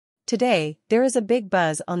Today, there is a big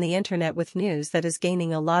buzz on the internet with news that is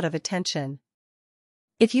gaining a lot of attention.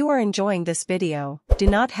 If you are enjoying this video, do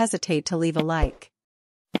not hesitate to leave a like.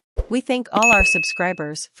 We thank all our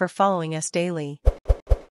subscribers for following us daily.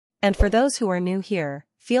 And for those who are new here,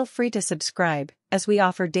 feel free to subscribe, as we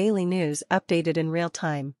offer daily news updated in real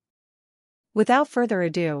time. Without further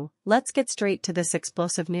ado, let's get straight to this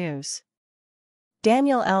explosive news.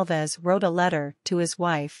 Daniel Alves wrote a letter to his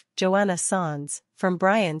wife, Joana Sans, from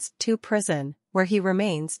Brian's 2 prison, where he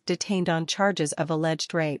remains detained on charges of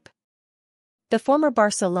alleged rape. The former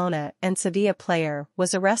Barcelona and Sevilla player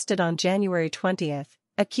was arrested on January 20,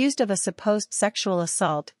 accused of a supposed sexual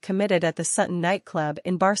assault committed at the Sutton nightclub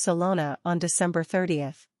in Barcelona on December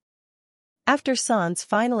 30. After Sans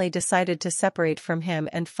finally decided to separate from him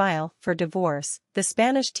and file for divorce, the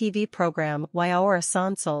Spanish TV program Y Ahora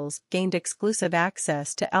Son Sols gained exclusive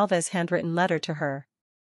access to Alves' handwritten letter to her.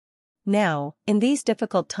 "Now, in these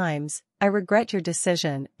difficult times, I regret your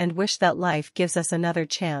decision and wish that life gives us another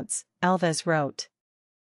chance," Alves wrote.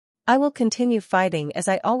 "I will continue fighting as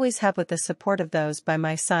I always have with the support of those by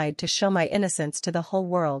my side to show my innocence to the whole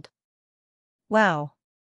world." Wow!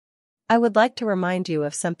 I would like to remind you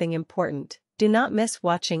of something important. Do not miss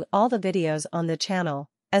watching all the videos on the channel,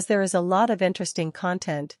 as there is a lot of interesting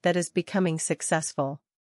content that is becoming successful.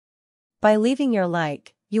 By leaving your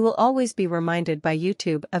like, you will always be reminded by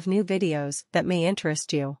YouTube of new videos that may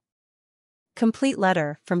interest you. Complete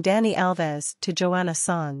letter from Dani Alves to Joana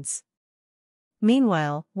Sans.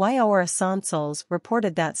 Meanwhile, Y Ahora Son Sols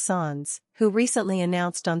reported that Sans, who recently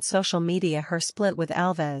announced on social media her split with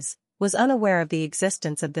Alves, was unaware of the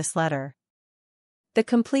existence of this letter. The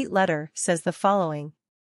complete letter says the following.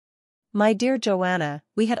 "My dear Joanna,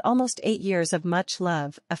 we had almost 8 years of much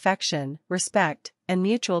love, affection, respect, and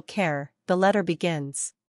mutual care," the letter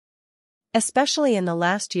begins. "Especially in the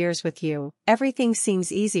last years with you, everything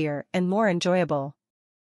seems easier and more enjoyable.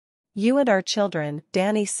 You and our children,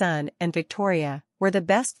 Danny's son and Victoria, were the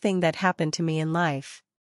best thing that happened to me in life.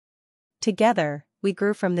 Together, we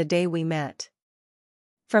grew from the day we met.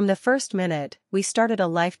 From the first minute, we started a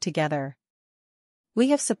life together.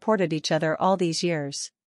 We have supported each other all these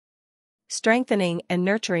years, strengthening and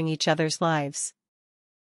nurturing each other's lives.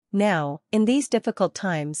 Now, in these difficult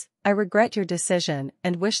times, I regret your decision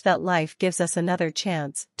and wish that life gives us another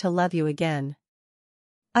chance to love you again.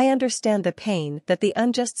 I understand the pain that the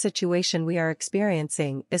unjust situation we are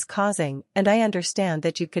experiencing is causing, and I understand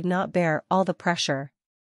that you could not bear all the pressure.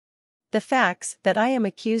 The facts that I am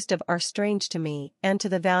accused of are strange to me and to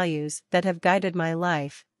the values that have guided my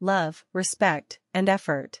life: love, respect, and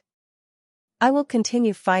effort. I will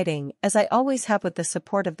continue fighting as I always have with the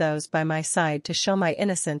support of those by my side to show my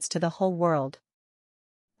innocence to the whole world.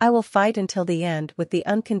 I will fight until the end with the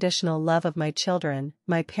unconditional love of my children,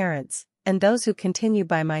 my parents, and those who continue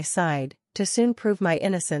by my side, to soon prove my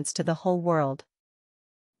innocence to the whole world."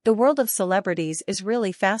 The world of celebrities is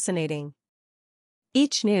really fascinating.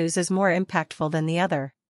 Each news is more impactful than the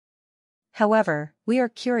other. However, we are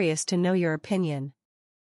curious to know your opinion.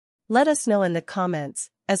 Let us know in the comments,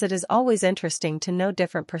 as it is always interesting to know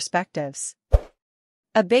different perspectives.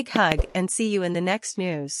 A big hug and see you in the next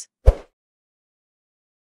news.